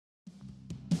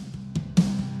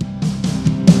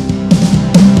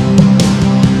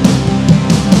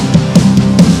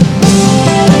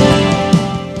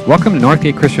Welcome to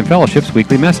Northgate Christian Fellowship's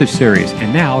weekly message series.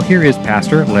 And now, here is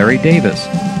Pastor Larry Davis.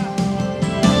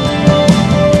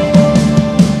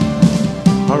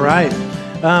 All right.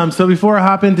 So before I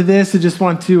hop into this, I just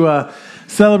want to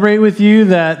celebrate with you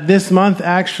that this month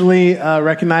actually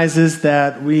recognizes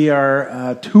that we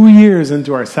are 2 years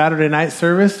into our Saturday night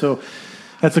service. So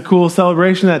that's a cool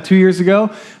celebration that 2 years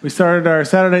ago we started our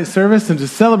Saturday night service. And to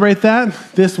celebrate that,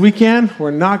 this weekend,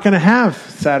 we're not going to have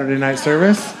Saturday night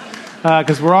service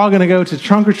because we're all going to go to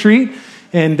trunk or treat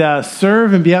and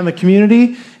serve and be out in the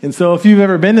community. And so if you've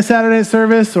ever been to Saturday night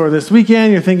service or this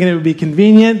weekend, you're thinking it would be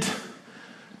convenient,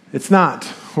 it's not.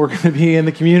 We're going to be in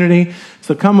the community,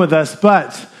 so come with us.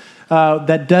 But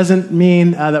that doesn't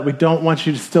mean that we don't want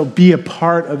you to still be a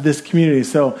part of this community.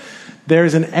 So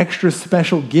there's an extra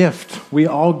special gift we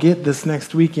all get this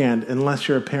next weekend, unless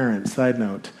you're a parent, side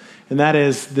note. And that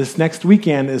is, this next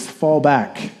weekend is fall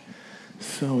back.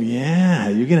 So yeah,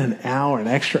 you get an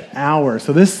extra hour.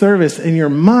 So this service in your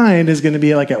mind is going to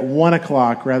be like at 1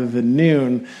 o'clock rather than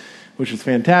noon, which is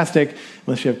fantastic,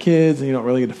 unless you have kids and you don't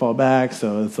really get to fall back,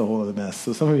 so it's a whole other mess.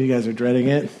 So some of you guys are dreading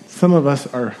it. Some of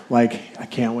us are like, I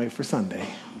can't wait for Sunday.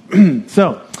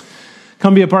 So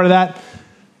come be a part of that.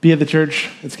 Be at the church.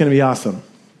 It's going to be awesome.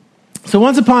 So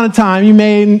once upon a time, you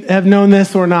may have known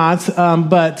this or not,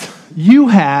 but you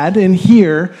had in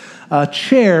here a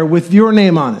chair with your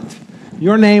name on it.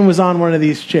 Your name was on one of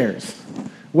these chairs,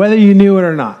 whether you knew it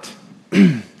or not.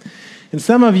 And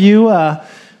some of you,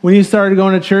 when you started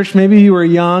going to church, maybe you were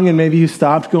young and maybe you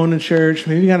stopped going to church.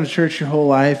 Maybe you got to church your whole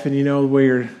life and you know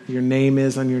where your name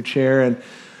is on your chair.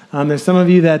 And there's some of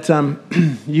you that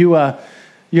you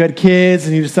had kids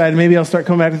and you decided maybe I'll start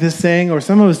coming back to this thing. Or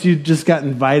some of us, you just got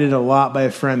invited a lot by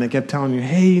a friend that kept telling you,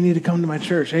 hey, you need to come to my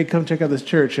church. Hey, come check out this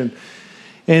church.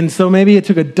 And so maybe it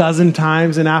took a dozen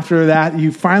times, and after that,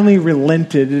 you finally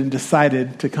relented and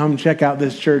decided to come check out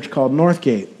this church called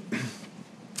Northgate.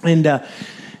 And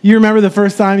you remember the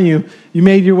first time you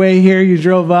made your way here, you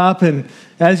drove up, and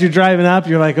as you're driving up,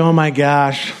 you're like, oh my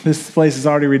gosh, this place is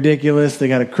already ridiculous. They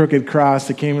got a crooked cross.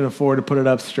 They can't even afford to put it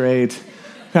up straight.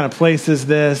 What kind of place is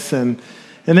this? And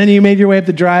then you made your way up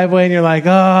the driveway, and you're like,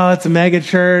 oh, it's a mega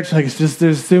church. Like, it's just,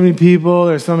 there's so many people,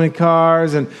 there's so many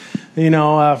cars, and you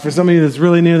know, for somebody that's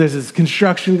really new, there's this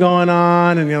construction going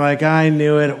on, and you're like, I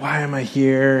knew it. Why am I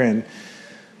here? And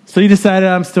so you decided,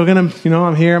 I'm still going to,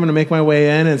 I'm here. I'm going to make my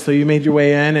way in. And so you made your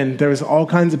way in, and there was all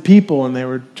kinds of people, and they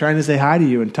were trying to say hi to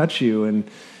you and touch you, and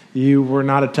you were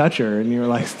not a toucher, and you were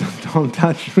like, don't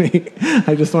touch me.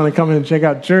 I just want to come in and check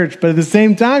out church. But at the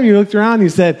same time, you looked around and you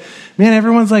said, man,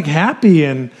 everyone's like happy,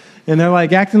 and they're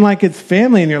like acting like it's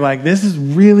family, and you're like, this is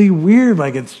really weird.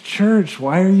 Like, it's church.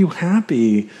 Why are you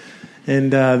happy?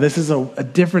 And this is a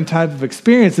different type of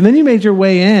experience. And then you made your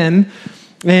way in,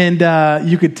 and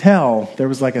you could tell there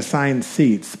was like assigned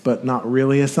seats, but not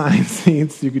really assigned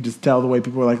seats. You could just tell the way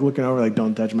people were like looking over, like,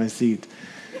 don't touch my seat.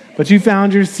 But you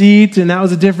found your seat, and that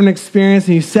was a different experience.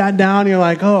 And you sat down, and you're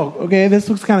like, oh, okay, this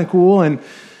looks kind of cool. And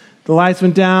the lights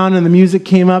went down, and the music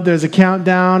came up. There's a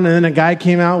countdown, and then a guy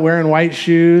came out wearing white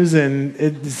shoes, and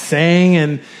it sang,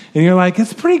 and you're like,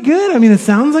 it's pretty good. I mean, it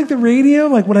sounds like the radio,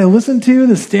 like what I listen to,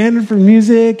 the standard for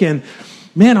music, and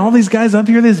man, all these guys up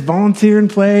here, they just volunteer and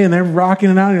play, and they're rocking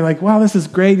it out, and you're like, wow, this is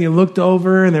great. And you looked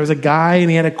over, and there was a guy, and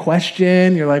he had a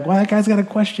question. You're like, wow, that guy's got a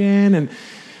question. And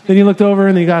then you looked over,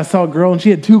 and then you saw a girl, and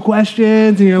she had 2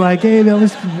 questions, and you're like, hey,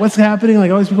 what's happening?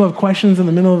 Like, all these people have questions in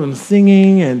the middle of them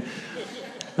singing, and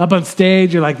up on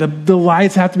stage, you're like, the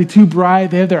lights have to be too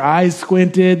bright. They have their eyes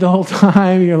squinted the whole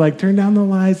time. You're like, turn down the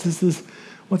lights. This is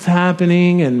what's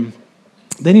happening. And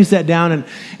then you sat down, and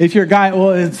if you're a guy,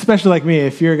 well, especially like me,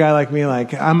 if you're a guy like me,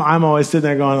 like I'm always sitting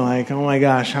there going like, oh my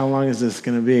gosh, how long is this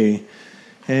going to be?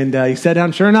 And you sat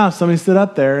down. Sure enough, somebody stood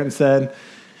up there and said,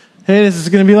 hey, this is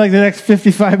going to be like the next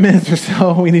 55 minutes or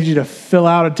so. We need you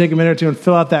to take a minute or two and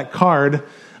fill out that card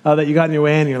that you got in your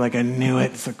way in. You're like, I knew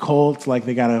it. It's a cult. Like,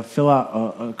 they got to fill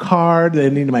out a card. They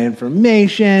need my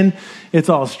information. It's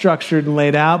all structured and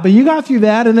laid out. But you got through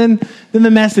that, and then the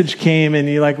message came, and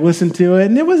you like listened to it,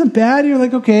 and it wasn't bad. You're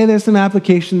like, okay, there's some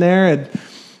application there. And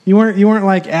you weren't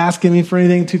like asking me for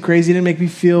anything too crazy. It didn't make me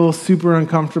feel super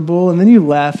uncomfortable. And then you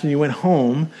left, and you went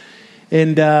home,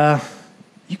 and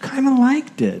you kind of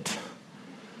liked it.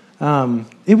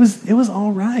 It was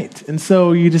all right. And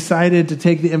so you decided to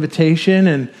take the invitation,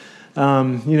 and,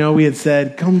 we had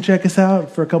said, come check us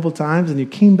out for a couple times, and you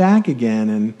came back again,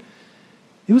 and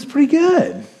it was pretty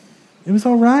good. It was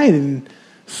all right. And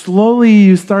slowly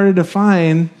you started to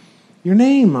find your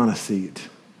name on a seat.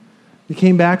 You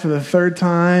came back for the 3rd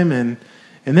time, and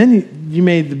then you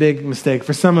made the big mistake.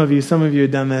 For some of you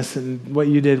had done this, and what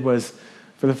you did was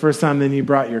for the first time, then you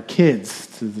brought your kids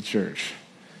to the church.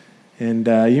 And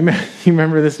you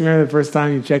remember this? You remember the first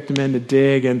time you checked them into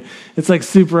Dig, and it's like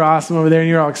super awesome over there, and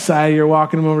you're all excited. You're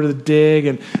walking them over to the Dig,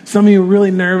 and some of you are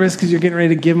really nervous because you're getting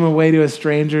ready to give them away to a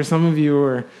stranger. Some of you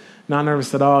are not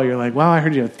nervous at all. You're like, wow, I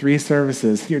heard you have 3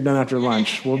 services. You're done after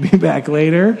lunch. We'll be back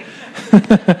later.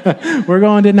 We're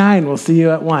going to 9. We'll see you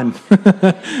at 1.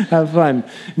 Have fun.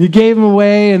 And you gave them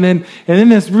away, and then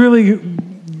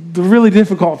the really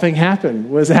difficult thing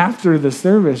happened was after the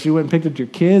service, you went and picked up your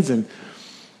kids, and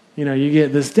you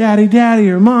get this daddy,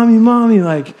 or mommy,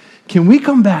 like, can we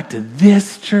come back to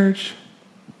this church?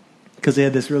 Because they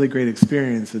had this really great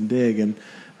experience in Dig and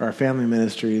our family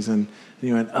ministries, and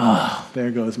you went, oh,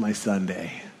 there goes my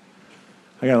Sunday.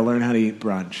 I got to learn how to eat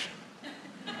brunch.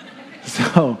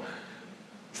 So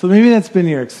maybe that's been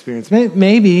your experience.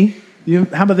 Maybe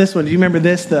how about this one? Do you remember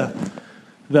this?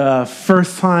 The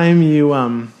first time you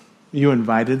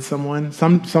invited someone.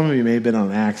 Some of you may have been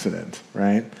on an accident,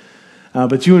 right?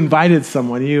 But you invited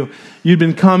someone. You'd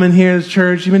been coming here to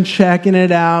church. You've been checking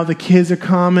it out. The kids are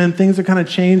coming. Things are kind of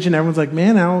changing. Everyone's like,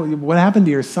 man, what happened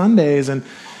to your Sundays? And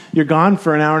you're gone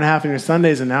for an hour and a half on your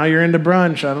Sundays, and now you're into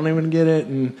brunch. I don't even get it.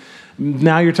 And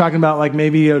now you're talking about like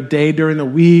maybe a day during the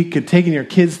week and taking your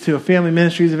kids to a family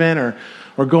ministries event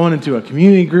or going into a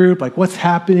community group. Like, what's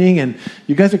happening? And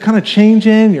you guys are kind of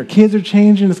changing. Your kids are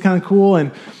changing. It's kind of cool.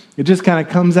 And it just kind of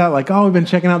comes out like, oh, we've been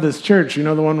checking out this church,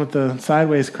 the one with the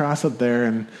sideways cross up there.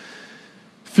 And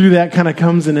through that kind of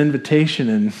comes an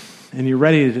invitation, and you're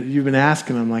ready. You've been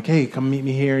asking them, like, hey, come meet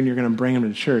me here, and you're going to bring them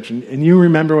to church. And you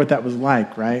remember what that was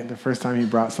like, right? The first time you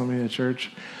brought somebody to church.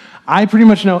 I pretty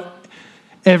much know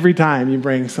every time you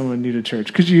bring someone new to church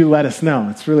because you let us know.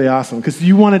 It's really awesome because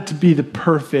you want it to be the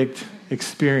perfect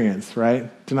experience, right?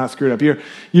 To not screw it up. You're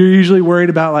usually worried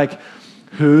about, like,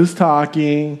 who's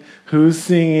talking, who's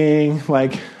singing,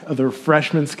 like, are the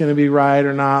refreshments going to be right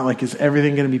or not? Like, is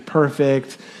everything going to be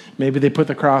perfect? Maybe they put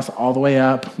the cross all the way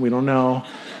up. We don't know.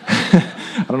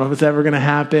 I don't know if it's ever going to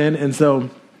happen. And so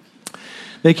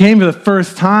they came for the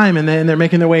first time, and then they're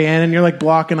making their way in, and you're like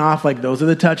blocking off, like, those are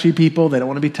the touchy people. They don't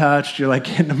want to be touched. You're like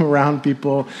getting them around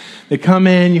people. They come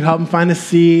in, you help them find a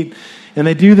seat, and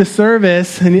they do the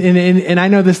service. And I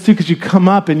know this too because you come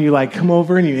up and you like come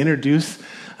over and you introduce.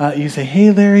 You say,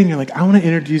 hey, Larry, and you're like, I want to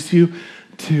introduce you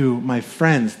to my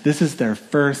friends. This is their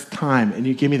first time. And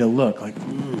you give me the look, like,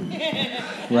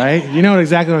 right? You know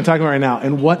exactly what I'm talking about right now.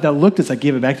 And what that look is, I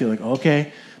give it back to you, like,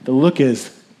 okay. The look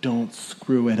is, don't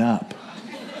screw it up,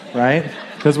 right?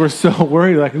 Because we're so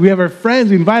worried. Like, we have our friends,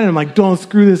 we invited them, like, don't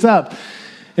screw this up.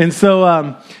 And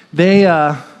so they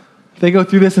go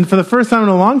through this. And for the first time in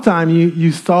a long time,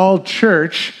 you saw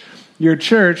your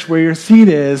church, where your seat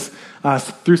is,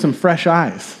 through some fresh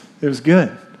eyes. It was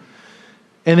good.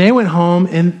 And they went home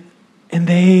and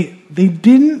they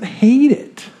didn't hate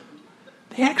it.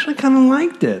 They actually kind of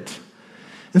liked it.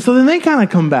 And so then they kind of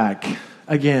come back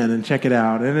again and check it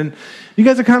out. And then you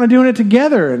guys are kind of doing it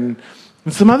together. And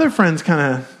some other friends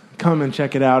kind of come and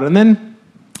check it out. And then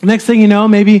next thing you know,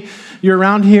 maybe you're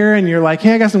around here and you're like,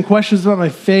 hey, I got some questions about my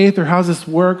faith, or how's this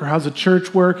work, or how's the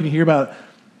church work? And you hear about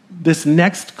this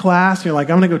next class. And you're like,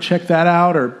 I'm going to go check that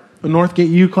out. Or a Northgate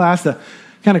U class to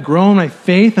kind of grow in my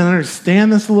faith and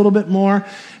understand this a little bit more,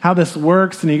 how this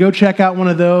works. And you go check out one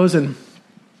of those, and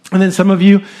then some of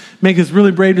you make this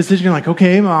really brave decision. You're like,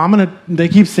 okay, well, they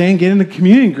keep saying get into a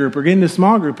community group or get into a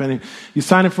small group. And you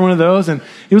sign up for one of those. And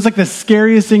it was like the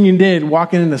scariest thing you did,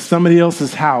 walking into somebody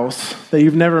else's house that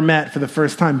you've never met for the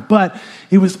first time. But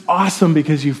it was awesome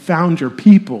because you found your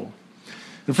people.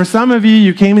 And for some of you,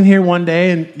 you came in here one day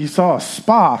and you saw a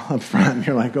spa up front.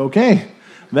 You're like, okay,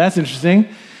 that's interesting.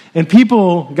 And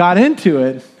people got into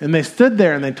it, and they stood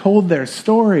there and they told their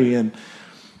story. And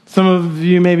some of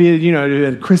you maybe, you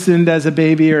had christened as a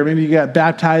baby, or maybe you got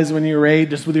baptized when you were 8,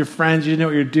 just with your friends. You didn't know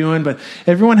what you were doing. But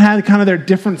everyone had kind of their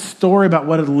different story about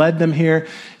what had led them here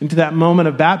into that moment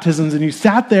of baptisms. And you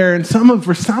sat there, and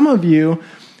for some of you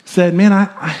said, man,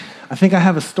 I think I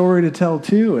have a story to tell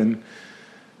too. And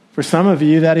for some of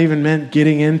you, that even meant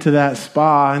getting into that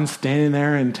spa and standing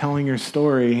there and telling your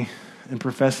story and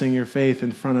professing your faith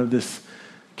in front of this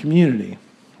community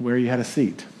where you had a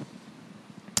seat.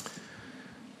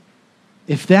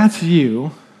 If that's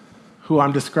you, who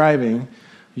I'm describing,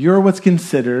 you're what's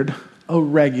considered a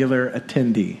regular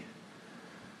attendee.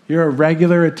 You're a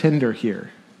regular attender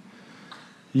here.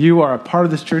 You are a part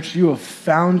of this church. You have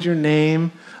found your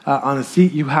name on a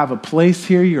seat. You have a place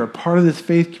here. You're a part of this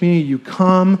faith community. You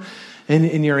come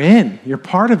and you're in. You're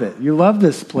part of it. You love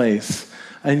this place.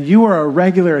 And you are a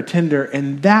regular attender,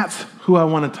 and that's who I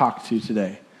want to talk to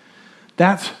today.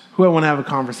 That's who I want to have a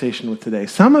conversation with today.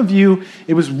 Some of you,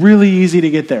 it was really easy to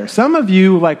get there. Some of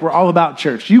you, like, were all about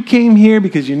church. You came here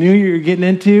because you knew you were getting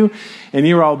into, and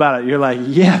you were all about it. You're like,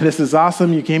 yeah, this is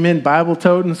awesome. You came in Bible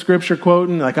toting, scripture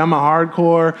quoting, like, I'm a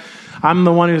hardcore. I'm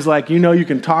the one who's like, you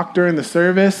can talk during the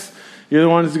service. You're the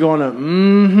one who's going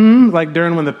to, like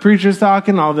during when the preacher's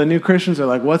talking, all the new Christians are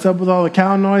like, what's up with all the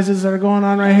cow noises that are going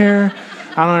on right here?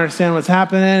 I don't understand what's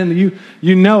happening.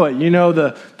 You know it. You know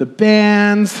the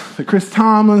bands, the Chris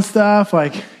Tomlin stuff.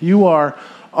 Like, you are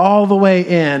all the way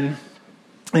in,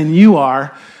 and you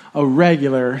are a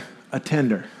regular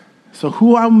attender. So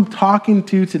who I'm talking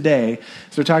to today,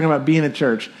 so we're talking about being a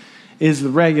church, is the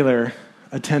regular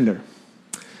attender.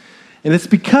 And it's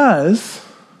because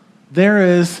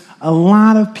there is a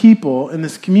lot of people in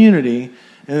this community,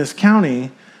 in this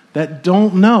county, that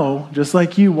don't know, just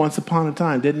like you once upon a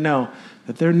time didn't know,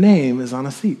 that their name is on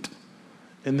a seat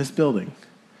in this building.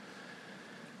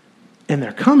 And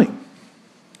they're coming.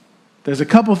 There's a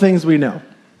couple things we know.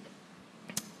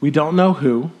 We don't know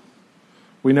who.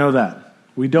 We know that.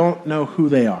 We don't know who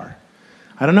they are.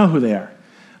 I don't know who they are.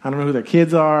 I don't know who their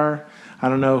kids are. I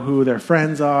don't know who their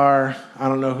friends are. I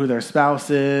don't know who their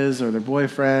spouse is or their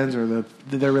boyfriends or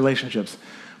their relationships.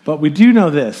 But we do know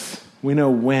this. We know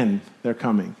when they're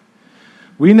coming.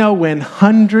 We know when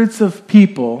hundreds of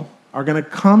people are going to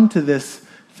come to this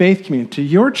faith community, to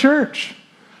your church,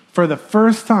 for the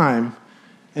first time,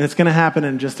 and it's going to happen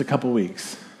in just a couple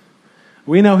weeks.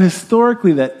 We know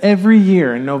historically that every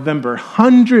year in November,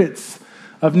 hundreds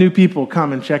of new people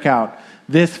come and check out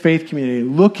this faith community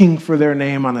looking for their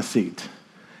name on a seat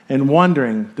and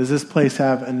wondering, does this place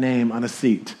have a name on a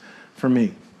seat for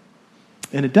me?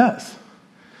 And it does.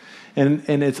 And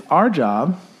it's our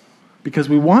job, because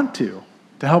we want to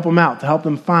help them out, to help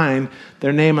them find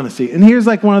their name on the seat. And here's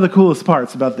like one of the coolest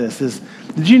parts about this is,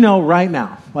 did you know right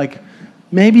now, like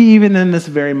maybe even in this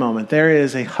very moment, there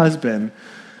is a husband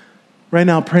right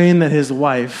now praying that his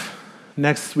wife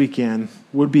next weekend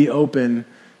would be open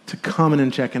to coming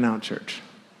and checking out church.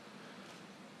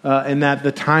 And that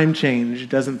the time change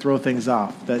doesn't throw things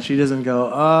off. That she doesn't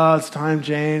go, oh, it's time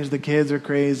change, the kids are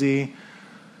crazy,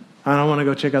 I don't want to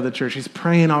go check out the church. She's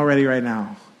praying already right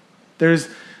now. There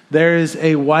is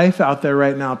a wife out there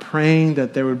right now praying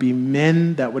that there would be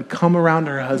men that would come around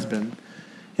her husband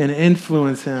and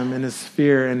influence him in his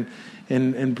sphere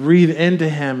and breathe into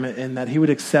him, and that he would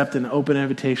accept an open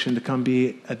invitation to come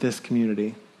be at this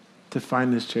community, to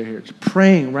find this chair here. Just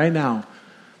praying right now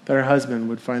that her husband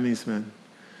would find these men.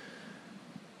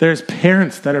 There's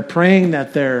parents that are praying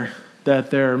that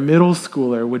their middle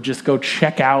schooler would just go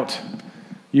check out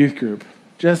youth group.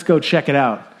 Just go check it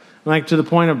out. Like to the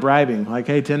point of bribing. Like,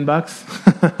 hey,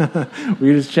 $10? Will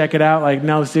you just check it out? Like,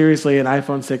 no, seriously, an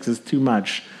iPhone 6 is too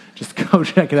much. Just go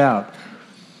check it out.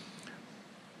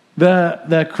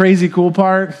 The crazy cool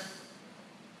part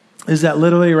is that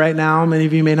literally right now, many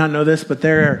of you may not know this, but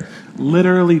there are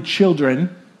literally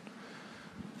children,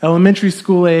 elementary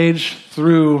school age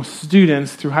through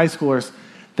students, through high schoolers,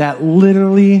 that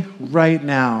literally right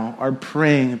now are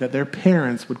praying that their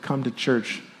parents would come to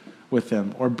church with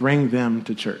them or bring them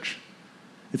to church.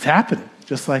 It's happening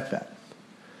just like that.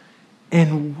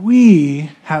 And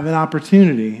we have an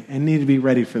opportunity and need to be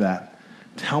ready for that,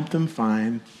 to help them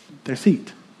find their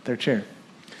seat, their chair.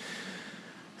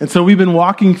 And so we've been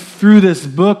walking through this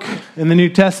book in the New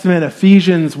Testament,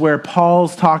 Ephesians, where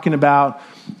Paul's talking about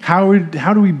how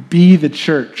do we be the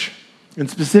church? And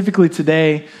specifically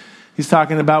today, he's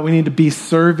talking about we need to be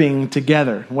serving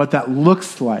together, and what that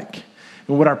looks like,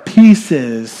 and what our piece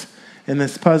is in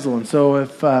this puzzle. And so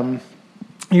if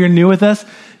you're new with us,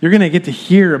 you're going to get to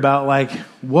hear about like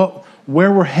where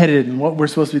we're headed and what we're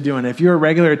supposed to be doing. If you're a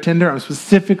regular attender, I'm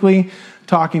specifically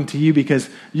talking to you because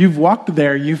you've walked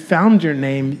there, you found your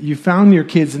name, you found your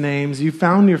kids' names, you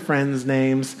found your friends'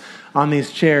 names on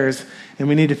these chairs, and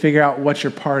we need to figure out what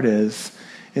your part is.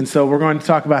 And so we're going to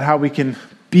talk about how we can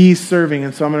be serving.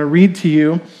 And so I'm going to read to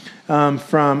you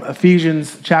from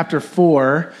Ephesians chapter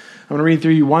 4. I'm going to read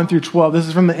through you 1 through 12. This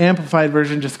is from the Amplified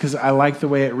version just because I like the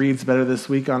way it reads better this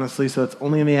week, honestly. So it's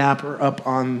only in the app or up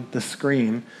on the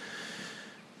screen.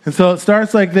 And so it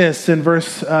starts like this in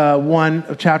verse 1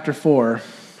 of chapter 4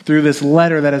 through this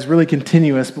letter that is really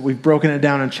continuous, but we've broken it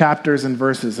down in chapters and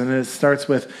verses. And it starts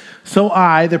with, so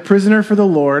I, the prisoner for the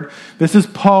Lord, this is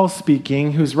Paul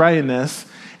speaking, who's writing this,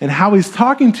 and how he's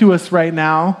talking to us right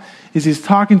now is he's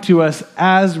talking to us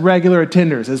as regular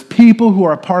attenders, as people who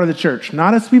are a part of the church.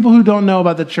 Not as people who don't know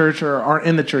about the church or aren't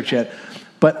in the church yet,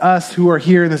 but us who are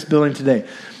here in this building today.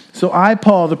 So I,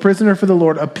 Paul, the prisoner for the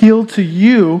Lord, appeal to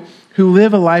you who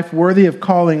live a life worthy of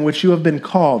calling which you have been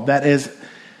called. That is,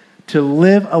 to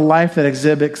live a life that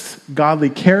exhibits godly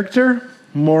character,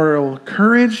 moral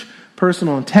courage,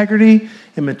 personal integrity,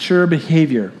 and mature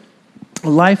behavior. A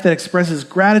life that expresses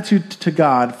gratitude to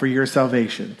God for your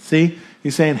salvation. See?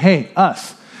 He's saying, hey,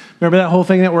 us. Remember that whole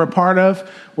thing that we're a part of?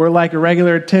 We're like a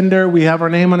regular attender. We have our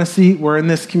name on a seat. We're in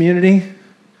this community.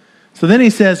 So then he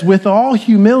says, with all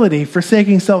humility,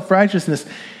 forsaking self-righteousness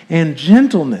and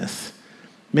gentleness,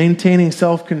 maintaining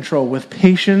self-control, with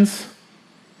patience,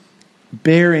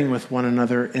 bearing with one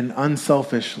another in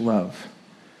unselfish love.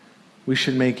 We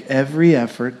should make every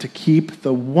effort to keep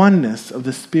the oneness of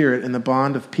the Spirit in the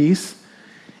bond of peace,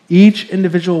 each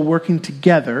individual working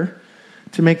together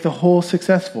to make the whole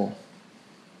successful.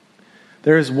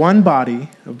 There is one body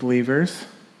of believers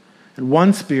and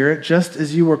one Spirit, just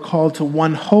as you were called to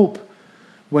one hope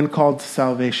when called to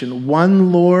salvation.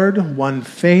 One Lord, one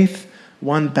faith,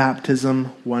 one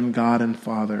baptism, one God and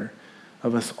Father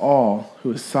of us all,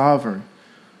 who is sovereign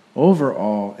over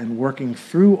all and working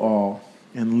through all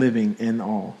and living in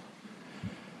all.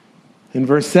 In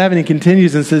verse 7, he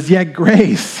continues and says, yet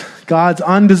grace, God's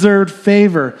undeserved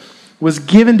favor, was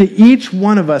given to each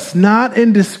one of us, not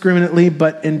indiscriminately,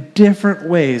 but in different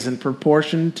ways, in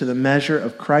proportion to the measure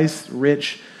of Christ's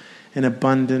rich and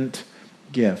abundant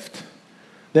gift.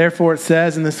 Therefore it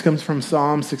says, and this comes from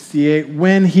Psalm 68,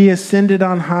 when he ascended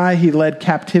on high, he led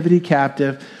captivity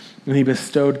captive, and he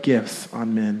bestowed gifts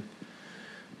on men.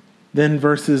 Then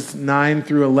verses 9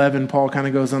 through 11, Paul kind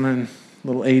of goes on a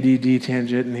little ADD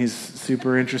tangent, and he's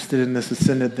super interested in this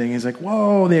ascended thing. He's like,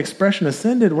 whoa, the expression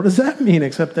ascended, what does that mean?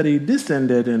 Except that he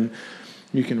descended, and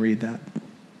you can read that.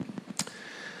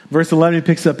 Verse 11, he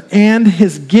picks up, and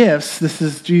his gifts, this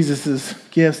is Jesus'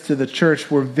 gifts to the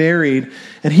church, were varied,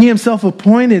 and he himself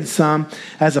appointed some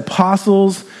as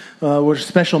apostles, which are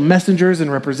special messengers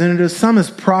and representatives, some as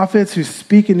prophets who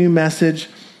speak a new message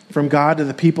from God to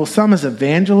the people, some as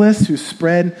evangelists who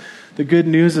spread the good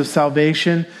news of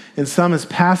salvation, and some as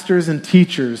pastors and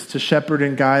teachers to shepherd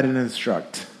and guide and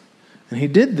instruct. And he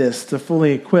did this to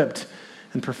fully equip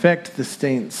and perfect the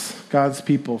saints, God's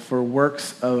people, for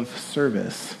works of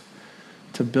service,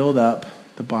 to build up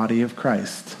the body of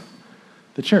Christ,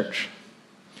 the church.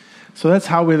 So that's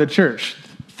how we're the church.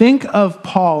 Think of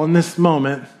Paul in this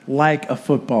moment like a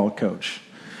football coach.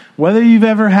 Whether you've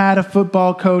ever had a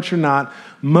football coach or not,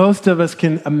 most of us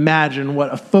can imagine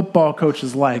what a football coach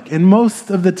is like. And most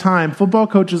of the time, football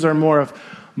coaches are more of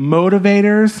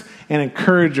motivators and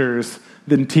encouragers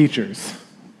than teachers.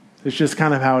 It's just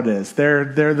kind of how it is. They're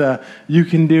the, you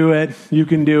can do it, you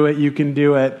can do it, you can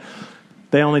do it.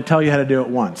 They only tell you how to do it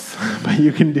once, but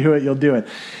you can do it, you'll do it.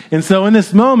 And so in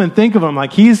this moment, think of him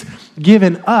like he's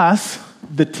given us,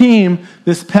 the team,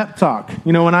 this pep talk.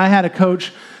 You know, when I had a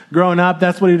coach growing up,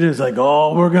 that's what he did. He's like,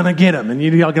 oh, we're going to get him. And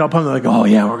you all get all pumped. They're like, oh,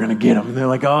 yeah, we're going to get him. And they're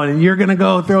like, oh, and you're going to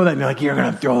go throw that. And you're like, you're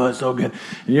going to throw that so good.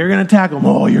 And you're going to tackle him.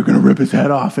 Oh, you're going to rip his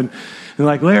head off. And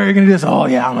like, Larry, you're going to do this. Oh,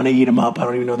 yeah, I'm going to eat him up. I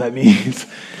don't even know what that means.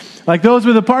 Like, those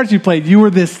were the parts you played. You were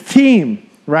this team,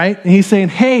 right? And he's saying,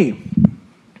 hey,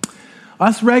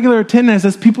 us regular attendants,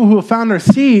 as people who have found our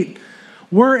seat,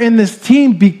 we're in this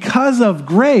team because of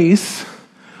grace.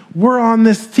 We're on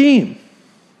this team.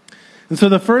 And so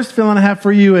the first feeling I have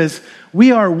for you is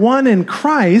we are one in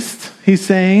Christ, he's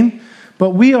saying, but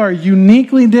we are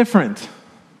uniquely different.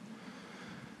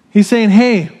 He's saying,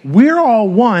 hey, we're all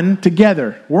one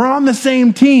together. We're on the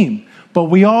same team, but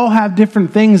we all have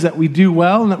different things that we do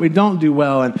well and that we don't do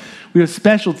well. And we have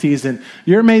specialties, and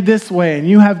you're made this way, and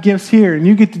you have gifts here, and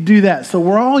you get to do that. So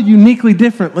we're all uniquely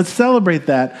different. Let's celebrate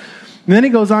that. And then he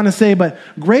goes on to say, but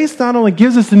grace not only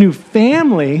gives us a new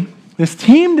family, this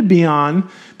team to be on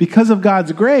because of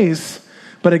God's grace,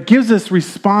 but it gives us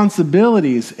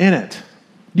responsibilities in it.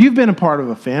 You've been a part of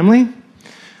a family.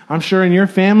 I'm sure in your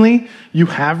family, you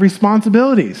have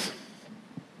responsibilities.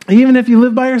 Even if you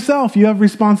live by yourself, you have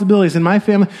responsibilities. In my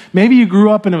family, maybe you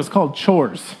grew up and it was called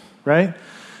chores, right?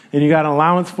 And you got an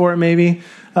allowance for it maybe.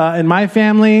 In my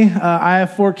family, I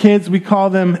have 4 kids. We call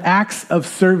them acts of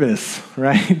service,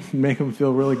 right? Make them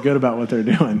feel really good about what they're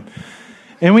doing.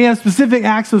 And we have specific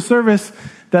acts of service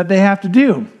that they have to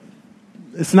do.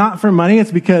 It's not for money.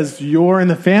 It's because you're in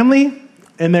the family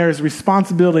and there's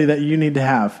responsibility that you need to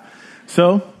have.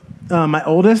 So my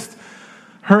oldest,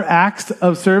 her acts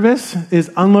of service is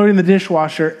unloading the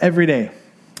dishwasher every day.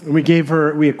 And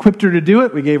we equipped her to do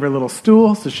it. We gave her a little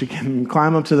stool so she can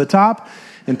climb up to the top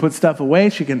and put stuff away.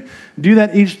 She can do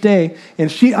that each day.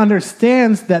 And she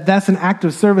understands that that's an act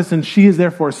of service, and she is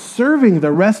therefore serving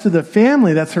the rest of the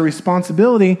family. That's her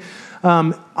responsibility,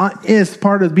 is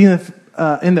part of being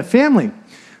in the family.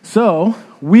 So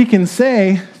we can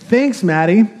say, thanks,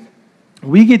 Maddie.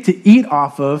 We get to eat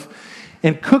off of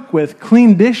and cook with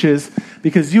clean dishes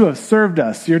because you have served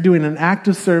us. You're doing an act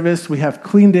of service. We have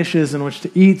clean dishes in which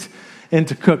to eat and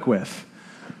to cook with.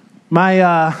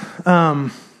 My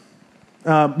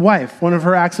wife, one of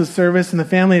her acts of service in the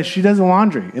family is she does the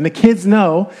laundry. And the kids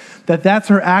know that that's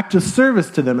her act of service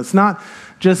to them. It's not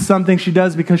just something she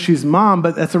does because she's mom,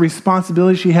 but that's a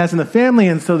responsibility she has in the family.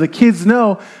 And so the kids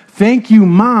know, thank you,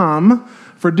 Mom,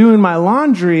 for doing my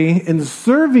laundry and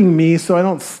serving me so I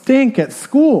don't stink at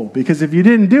school. Because if you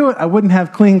didn't do it, I wouldn't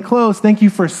have clean clothes. Thank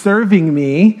you for serving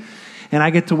me. And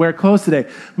I get to wear clothes today.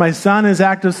 My son, his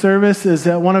act of service is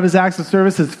one of his acts of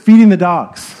service is feeding the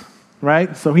dogs.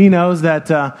 Right? So he knows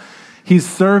that he's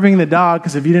serving the dog,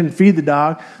 because if you didn't feed the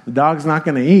dog's not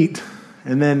going to eat.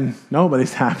 And then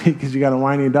nobody's happy because you got a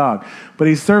whiny dog. But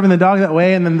he's serving the dog that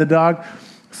way, and then the dog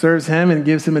serves him and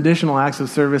gives him additional acts of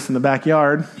service in the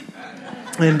backyard.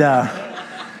 And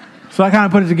so I kind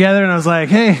of put it together, and I was like,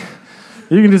 hey,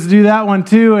 you can just do that one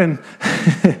too. And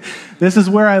this is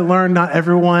where I learned not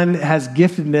everyone has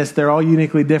giftedness. They're all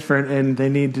uniquely different, and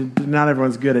not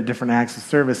everyone's good at different acts of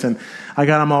service. And I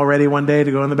got him all ready one day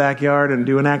to go in the backyard and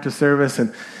do an act of service.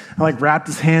 And I wrapped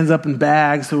his hands up in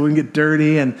bags so we wouldn't get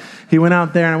dirty. And he went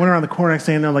out there, and I went around the corner next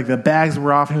thing, and the bags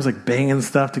were off. And he was banging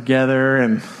stuff together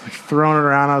and throwing it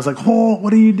around. I was like, oh,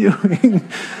 what are you doing?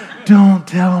 Don't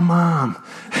tell Mom.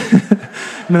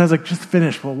 And then I was like, just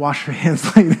finish. We'll wash your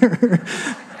hands later.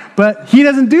 But he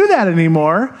doesn't do that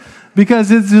anymore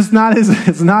because it's just not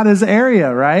his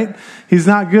area, right? He's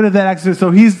not good at that act of service.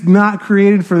 So he's not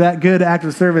created for that good act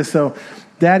of service. So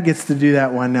Dad gets to do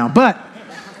that one now. But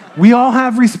we all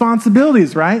have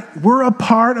responsibilities, right? We're a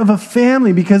part of a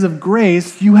family because of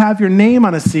grace. You have your name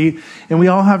on a seat, and we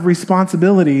all have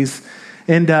responsibilities,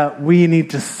 and we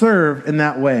need to serve in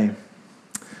that way.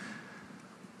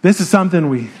 This is something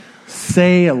we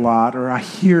say a lot, or I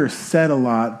hear said a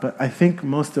lot, but I think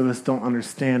most of us don't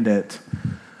understand it.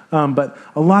 But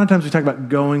a lot of times we talk about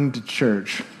going to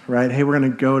church, right? Hey, we're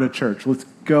going to go to church. Let's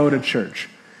go to church.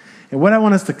 And what I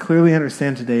want us to clearly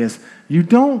understand today is you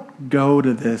don't go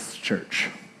to this church.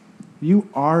 You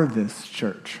are this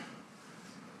church.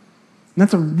 And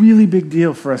that's a really big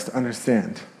deal for us to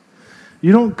understand.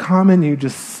 You don't come and you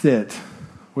just sit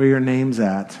where your name's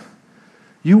at.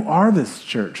 You are this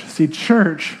church. See,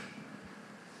 church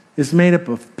is made up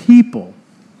of people,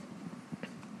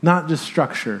 not just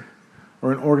structure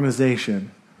or an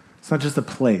organization. It's not just a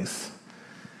place.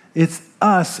 It's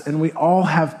us, and we all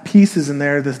have pieces in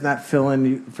there that fill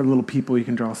in. For little people, you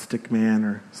can draw a stick man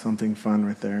or something fun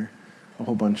right there, a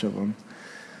whole bunch of them.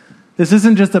 This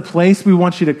isn't just a place we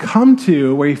want you to come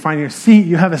to where you find your seat.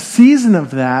 You have a season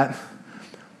of that,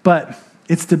 but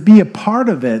it's to be a part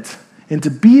of it and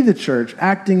to be the church,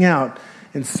 acting out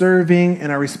and serving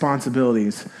in our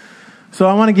responsibilities. So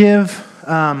I want to give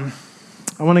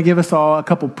us all a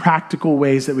couple practical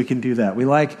ways that we can do that. We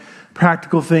like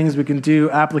practical things we can do,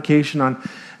 application on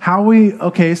how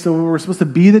so we're supposed to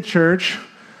be the church.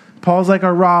 Paul's like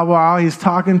our rah-rah. He's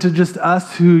talking to just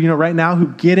us who, right now, who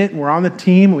get it, and we're on the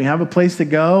team, and we have a place to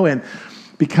go, and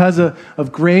because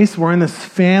of grace, we're in this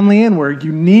family, and we're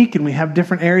unique, and we have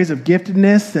different areas of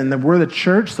giftedness, and we're the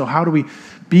church, so how do we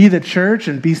be the church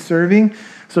and be serving?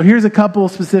 So here's a couple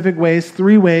specific ways,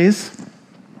 3 ways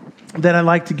that I'd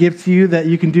like to give to you that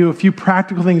you can do, a few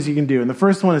practical things you can do. And the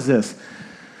first one is this.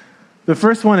 The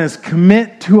first one is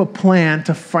commit to a plan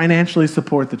to financially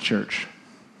support the church.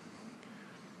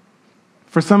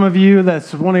 For some of you,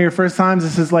 that's one of your first times,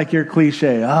 this is like your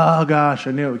cliche. Oh gosh,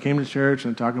 I knew it. We came to church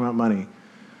and talking about money.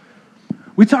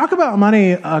 We talk about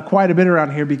money quite a bit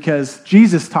around here because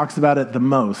Jesus talks about it the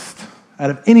most. Out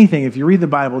of anything, if you read the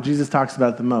Bible, Jesus talks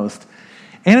about it the most.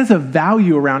 And it's a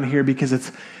value around here because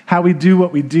it's how we do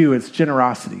what we do. It's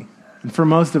generosity. And for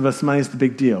most of us, money is the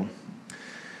big deal.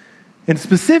 And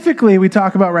specifically, we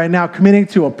talk about right now committing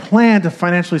to a plan to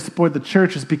financially support the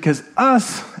church is because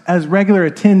us, as regular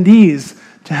attendees,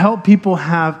 to help people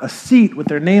have a seat with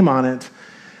their name on it,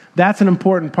 that's an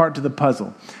important part to the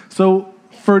puzzle. So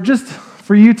for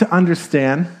you to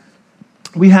understand,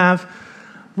 we have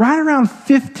right around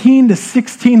 1,500 to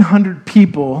 1,600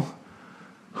 people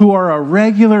who are a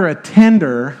regular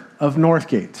attender of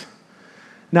Northgate.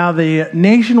 Now, the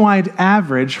nationwide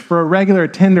average for a regular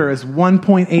attender is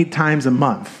 1.8 times a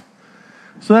month.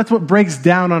 So that's what breaks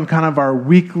down on kind of our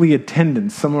weekly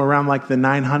attendance, somewhere around like the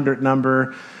 900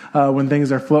 number when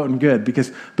things are floating good.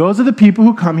 Because those are the people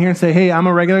who come here and say, hey, I'm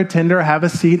a regular attender, I have a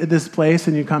seat at this place,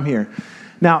 and you come here.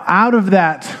 Now, out of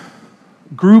that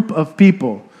group of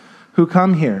people who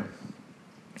come here,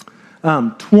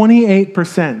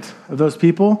 28% of those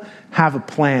people have a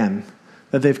plan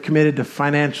that they've committed to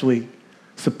financially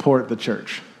support the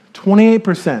church.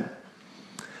 28%.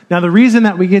 Now, the reason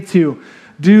that we get to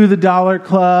do the Dollar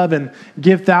Club and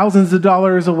give thousands of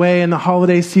dollars away in the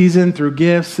holiday season through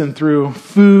gifts and through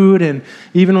food, and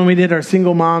even when we did our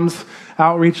single moms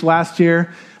outreach last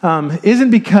year, isn't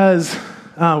because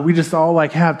we just all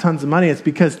have tons of money. It's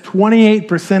because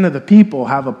 28% of the people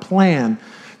have a plan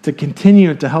to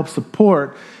continue and to help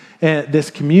support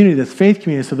this community, this faith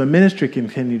community, so the ministry can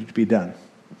continue to be done.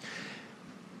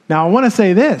 Now, I want to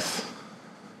say this.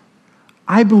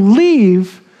 I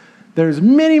believe there's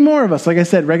many more of us, like I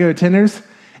said, regular attenders,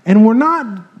 and we're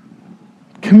not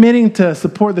committing to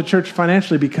support the church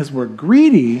financially because we're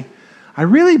greedy. I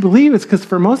really believe it's because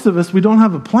for most of us, we don't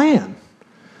have a plan.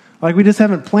 We just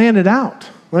haven't planned it out.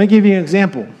 Let me give you an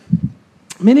example.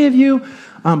 Many of you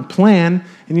plan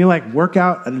and you work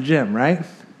out at a gym, right?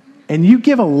 And you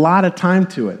give a lot of time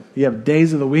to it. You have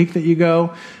days of the week that you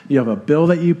go. You have a bill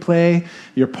that you pay.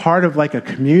 You're part of a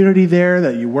community there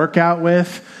that you work out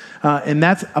with. And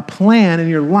that's a plan in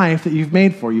your life that you've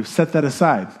made for. You've set that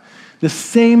aside. The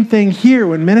same thing here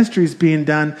when ministry is being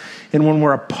done and when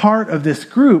we're a part of this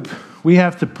group, we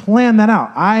have to plan that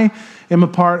out. I am a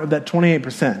part of that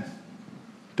 28%.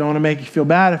 Don't want to make you feel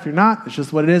bad if you're not. It's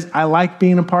just what it is. I like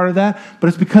being a part of that, but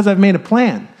it's because I've made a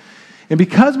plan. And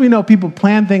because we know people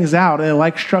plan things out and they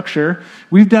like structure,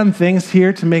 we've done things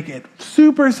here to make it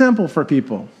super simple for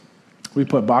people. We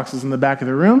put boxes in the back of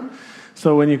the room.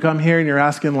 So when you come here and you're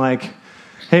asking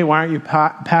hey, why aren't you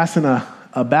passing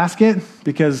a basket?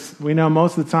 Because we know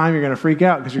most of the time you're going to freak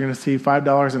out because you're going to see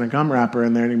 $5 in a gum wrapper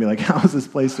in there and you're going to be how does this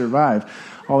place survive?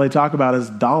 All they talk about is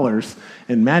dollars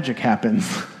and magic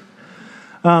happens.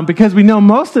 Because we know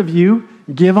most of you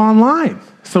give online.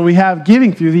 So we have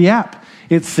giving through the app.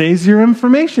 It saves your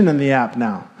information in the app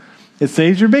now. It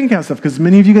saves your bank account stuff because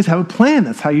many of you guys have a plan.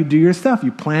 That's how you do your stuff.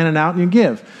 You plan it out and you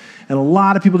give. And a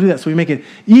lot of people do that. So we make it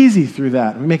easy through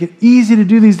that. We make it easy to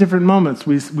do these different moments.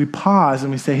 We pause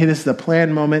and we say, hey, this is a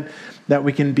planned moment that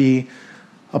we can be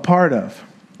a part of.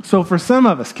 So for some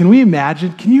of us, can you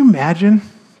imagine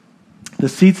the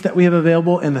seats that we have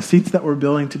available and the seats that we're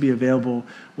building to be available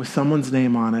with someone's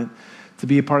name on it to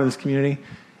be a part of this community?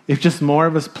 If just more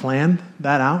of us planned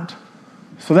that out.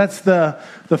 So that's the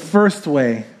first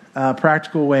way,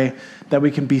 practical way that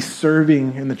we can be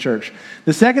serving in the church.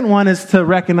 The second one is to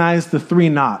recognize the 3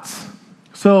 nots.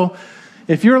 So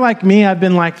if you're like me, I've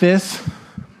been like this.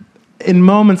 In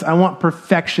moments, I want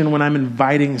perfection when I'm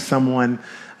inviting someone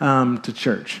to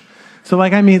church. So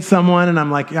I meet someone and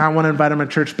I'm I want to invite them to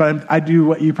church, but I do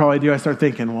what you probably do. I start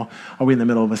thinking, well, are we in the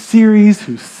middle of a series?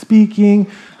 Who's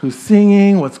speaking? Who's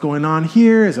singing? What's going on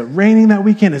here? Is it raining that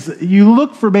weekend? You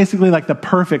look for basically the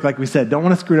perfect, like we said, don't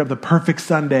want to screw it up, the perfect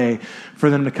Sunday for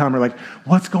them to come. Or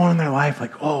what's going on in their life?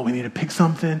 We need to pick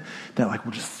something that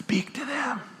will just speak to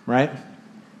them, right?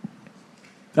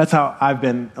 That's how I've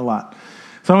been a lot.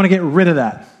 So I want to get rid of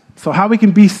that. So how we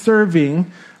can be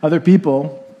serving other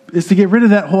people is to get rid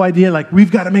of that whole idea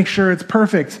we've got to make sure it's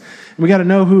perfect. And we got to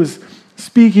know who's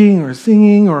speaking or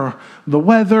singing or the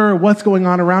weather or what's going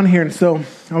on around here. And so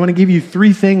I want to give you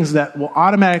 3 things that will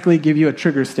automatically give you a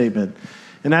trigger statement.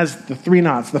 And that's the 3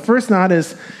 nots. The first knot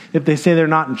is if they say they're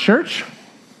not in church,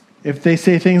 if they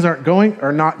say things not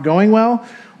going well,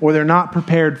 or they're not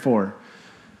prepared for.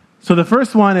 So the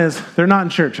first one is they're not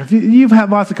in church. If you've had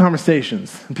lots of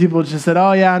conversations and people just said,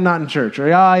 oh yeah, I'm not in church, or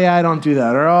oh yeah, I don't do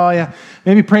that, or oh yeah,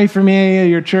 maybe pray for me at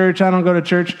your church, I don't go to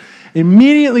church.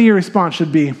 Immediately your response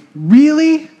should be,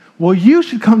 really? Well, you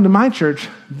should come to my church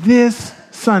this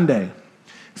Sunday.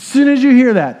 As soon as you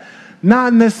hear that,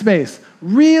 not in this space.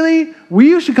 Really? Well,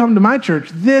 you should come to my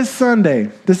church this Sunday.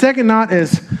 The second knot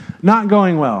is not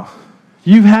going well.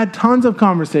 You've had tons of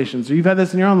conversations, or you've had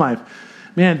this in your own life.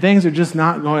 Man, things are just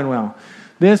not going well.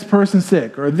 This person's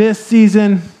sick, or this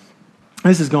season,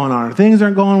 this is going on, or things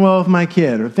aren't going well with my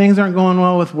kid, or things aren't going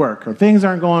well with work, or things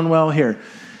aren't going well here.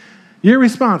 Your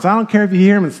response, I don't care if you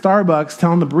hear him in Starbucks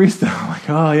telling the barista,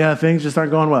 oh yeah, things just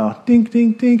aren't going well. Dink,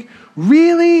 dink, dink.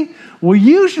 Really? Well,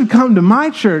 you should come to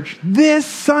my church this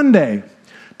Sunday.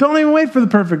 Don't even wait for the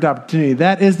perfect opportunity.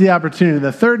 That is the opportunity.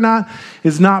 The third knot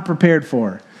is not prepared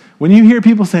for. When you hear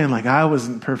people saying I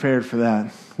wasn't prepared for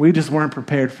that, we just weren't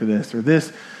prepared for this, or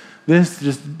this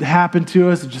just happened to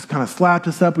us, it just kind of slapped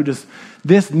us up,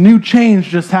 this new change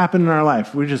just happened in our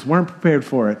life, we just weren't prepared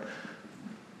for it.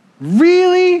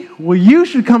 Really? Well, you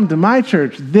should come to my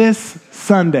church this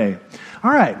Sunday.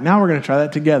 All right, now we're going to try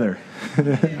that together. All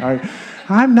right.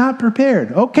 I'm not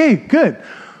prepared. Okay, good.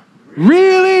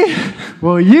 Really?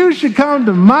 Well, you should come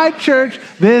to my church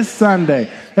this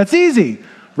Sunday. That's easy.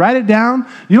 Write it down.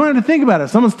 You don't have to think about it.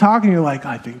 If someone's talking, you're like,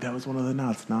 I think that was one of the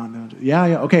nuts. No.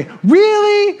 Yeah, okay.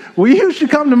 Really? Well, you should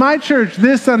come to my church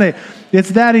this Sunday. It's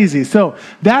that easy. So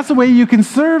that's the way you can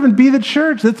serve and be the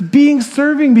church. That's being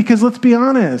serving, because let's be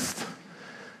honest.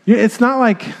 It's not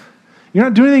like you're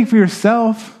not doing anything for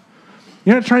yourself.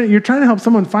 You're trying to help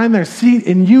someone find their seat,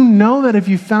 and you know that if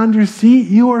you found your seat,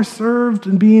 you are served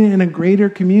and being in a greater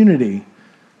community,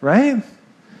 right?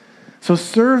 So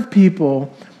serve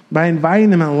people by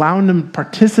inviting them and allowing them to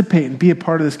participate and be a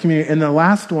part of this community. And the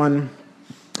last one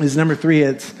is number 3.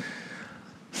 It's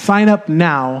sign up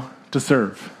now to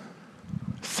serve.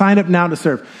 Sign up now to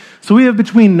serve. So we have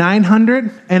between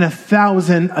 900 and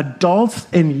 1,000 adults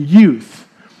and youth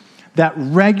that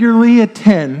regularly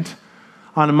attend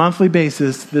on a monthly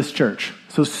basis this church.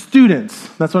 So students,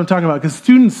 that's what I'm talking about, because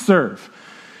students serve.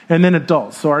 And then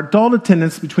adults. So our adult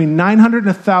attendance between 900 and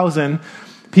 1,000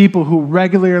 people who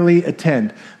regularly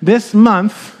attend. This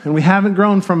month, and we haven't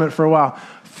grown from it for a while,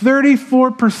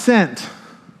 34%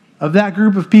 of that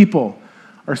group of people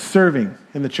are serving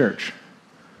in the church.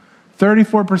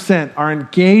 34% are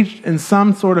engaged in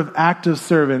some sort of active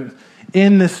servant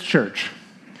in this church.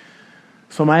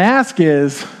 So my ask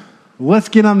is, let's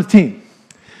get on the team.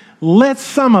 Let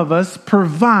some of us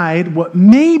provide what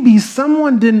maybe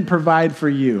someone didn't provide for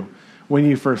you when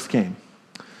you first came.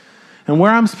 And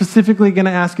where I'm specifically going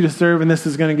to ask you to serve, and this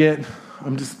is going to get,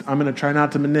 I'm going to try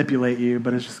not to manipulate you,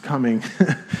 but it's just coming,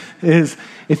 is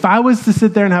if I was to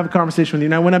sit there and have a conversation with you,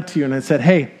 and I went up to you and I said,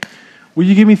 hey, will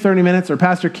you give me 30 minutes? Or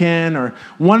Pastor Ken or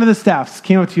one of the staffs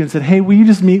came up to you and said, hey, will you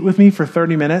just meet with me for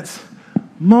 30 minutes?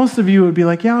 Most of you would be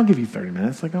like, yeah, I'll give you 30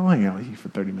 minutes. Like, I'll hang out with you for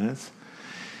 30 minutes.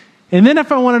 And then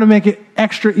if I wanted to make it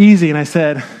extra easy and I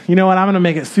said, you know what, I'm going to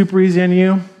make it super easy on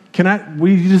you. Will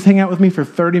you just hang out with me for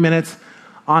 30 minutes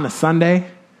on a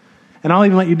Sunday? And I'll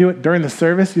even let you do it during the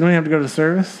service. You don't even have to go to the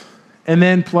service. And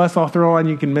then plus I'll throw on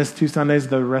you can miss 2 Sundays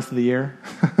the rest of the year.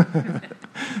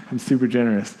 I'm super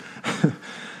generous.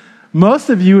 Most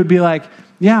of you would be like,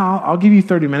 yeah, I'll give you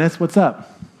 30 minutes. What's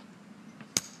up?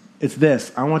 It's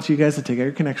this. I want you guys to take out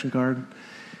your connection card,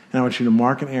 and I want you to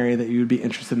mark an area that you would be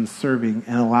interested in serving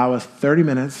and allow us 30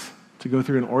 minutes to go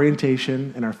through an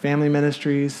orientation in our family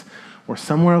ministries or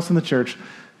somewhere else in the church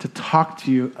to talk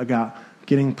to you about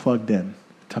getting plugged in,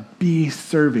 to be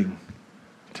serving,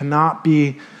 to not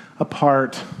be a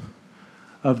part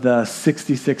of the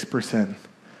 66%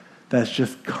 that's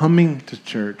just coming to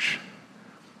church,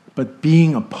 but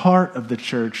being a part of the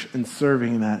church and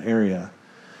serving in that area.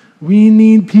 We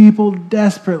need people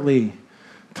desperately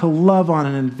to love on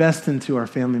and invest into our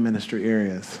family ministry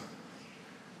areas.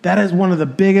 That is one of the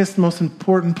biggest, most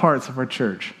important parts of our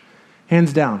church,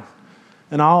 hands down.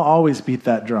 And I'll always beat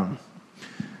that drum.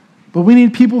 But we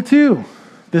need people too.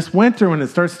 This winter when it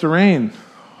starts to rain,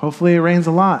 hopefully it rains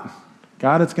a lot.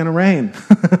 God, it's going to rain.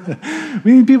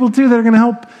 We need people too that are going to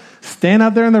help stand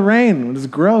out there in the rain when it's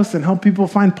gross and help people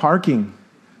find parking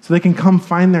so they can come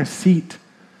find their seat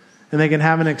and they can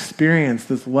have an experience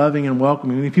that's loving and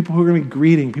welcoming. We need people who are going to be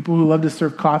greeting, people who love to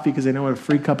serve coffee because they know what a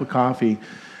free cup of coffee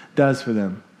does for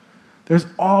them. There's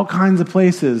all kinds of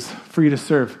places for you to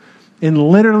serve. And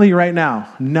literally right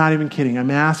now, not even kidding,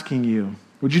 I'm asking you,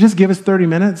 would you just give us 30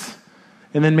 minutes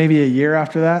and then maybe a year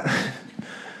after that?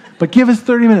 But give us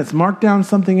 30 minutes. Mark down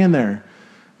something in there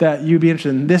that you'd be interested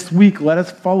in. This week, let us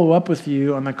follow up with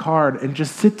you on the card and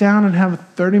just sit down and have a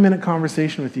 30-minute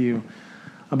conversation with you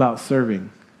about serving.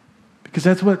 Because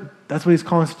that's what he's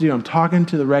calling us to do. I'm talking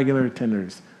to the regular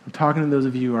attenders. I'm talking to those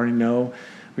of you who already know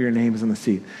where your name is on the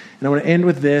seat. And I want to end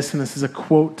with this, and this is a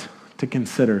quote to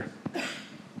consider.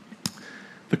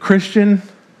 The Christian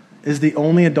is the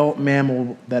only adult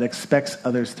mammal that expects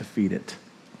others to feed it.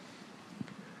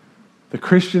 The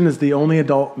Christian is the only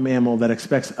adult mammal that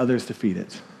expects others to feed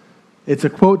it. It's a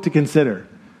quote to consider.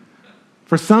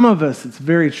 For some of us, it's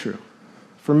very true.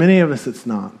 For many of us, it's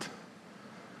not.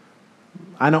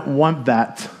 I don't want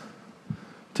that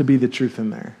to be the truth in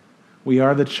there. We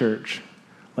are the church.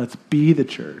 Let's be the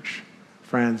church,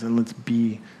 friends, and let's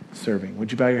be serving.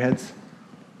 Would you bow your heads?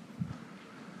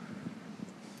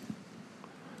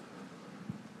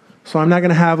 So I'm not going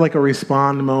to have like a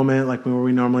respond moment like where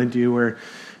we normally do where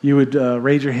you would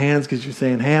raise your hands because you're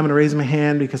saying, hey, I'm going to raise my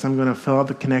hand because I'm going to fill out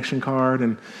the connection card,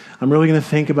 and I'm really going to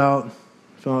think about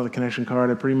filling out the connection card.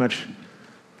 I pretty much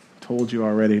told you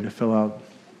already to fill out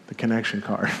the connection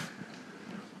card.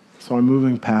 So I'm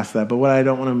moving past that. But what I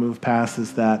don't want to move past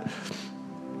is that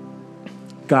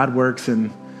God works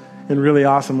in really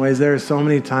awesome ways. There are so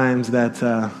many times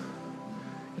that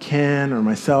Ken or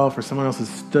myself or someone else has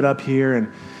stood up here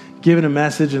and given a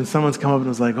message and someone's come up and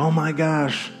was like, oh my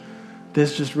gosh,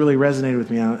 this just really resonated with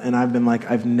me. And I've been like,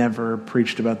 I've never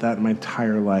preached about that in my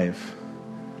entire life.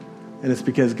 And it's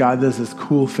because God does this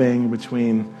cool thing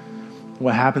between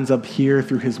what happens up here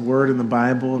through his word in the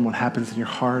Bible and what happens in your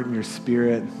heart and your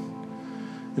spirit.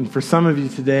 And for some of you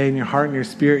today, in your heart and your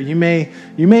spirit, you may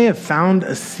have found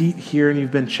a seat here and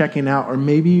you've been checking out, or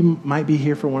maybe you might be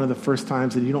here for one of the first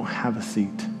times and you don't have a seat.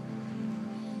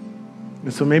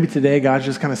 And so maybe today God's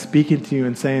just kind of speaking to you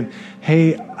and saying,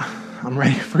 hey, I'm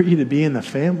ready for you to be in the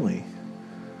family.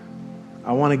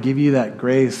 I want to give you that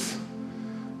grace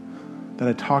that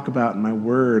I talk about in my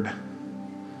word.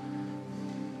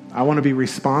 I want to be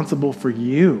responsible for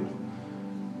you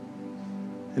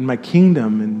in my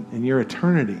kingdom and in your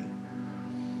eternity.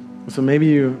 So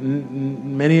maybe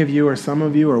many of you or some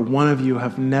of you or one of you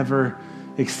have never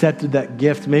accepted that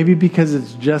gift, maybe because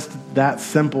it's just that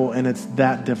simple and it's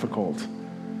that difficult.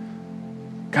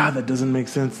 God, that doesn't make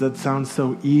sense. That sounds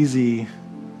so easy.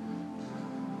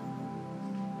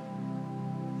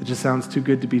 It just sounds too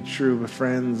good to be true. But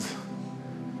friends,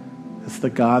 that's the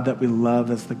God that we love.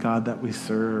 That's the God that we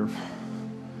serve.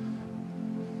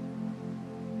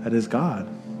 That is God.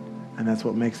 And that's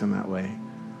what makes him that way.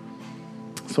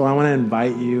 So I want to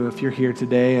invite you, if you're here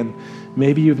today and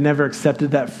maybe you've never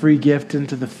accepted that free gift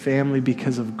into the family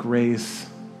because of grace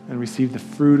and received the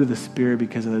fruit of the Spirit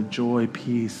because of the joy,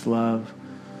 peace, love,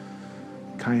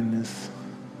 kindness.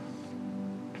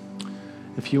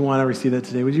 If you want to receive that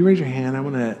today, would you raise your hand? I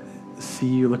want to see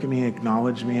you. Look at me,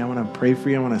 acknowledge me. I want to pray for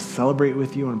you. I want to celebrate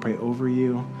with you. I want to pray over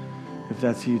you. If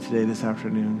that's you today, this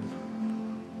afternoon.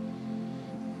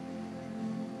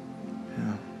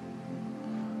 Yeah.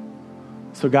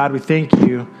 So God, we thank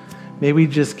you. May we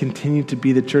just continue to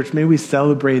be the church. May we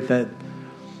celebrate that,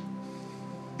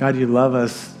 God, you love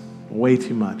us way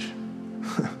too much.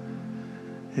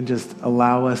 And just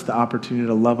allow us the opportunity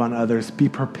to love on others. Be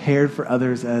prepared for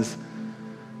others as,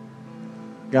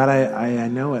 God, I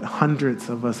know it. Hundreds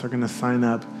of us are going to sign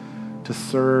up to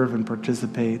serve and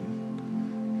participate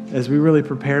as we really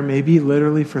prepare, maybe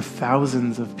literally for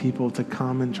thousands of people to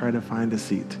come and try to find a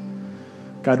seat.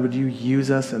 God, would you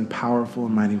use us in powerful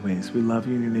and mighty ways? We love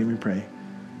you. In your name we pray.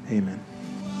 Amen.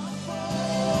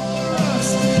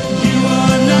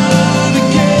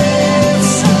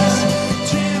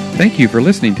 Thank you for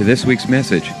listening to this week's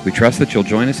message. We trust that you'll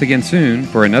join us again soon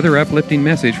for another uplifting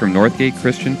message from Northgate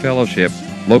Christian Fellowship,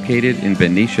 located in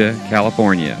Benicia,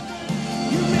 California.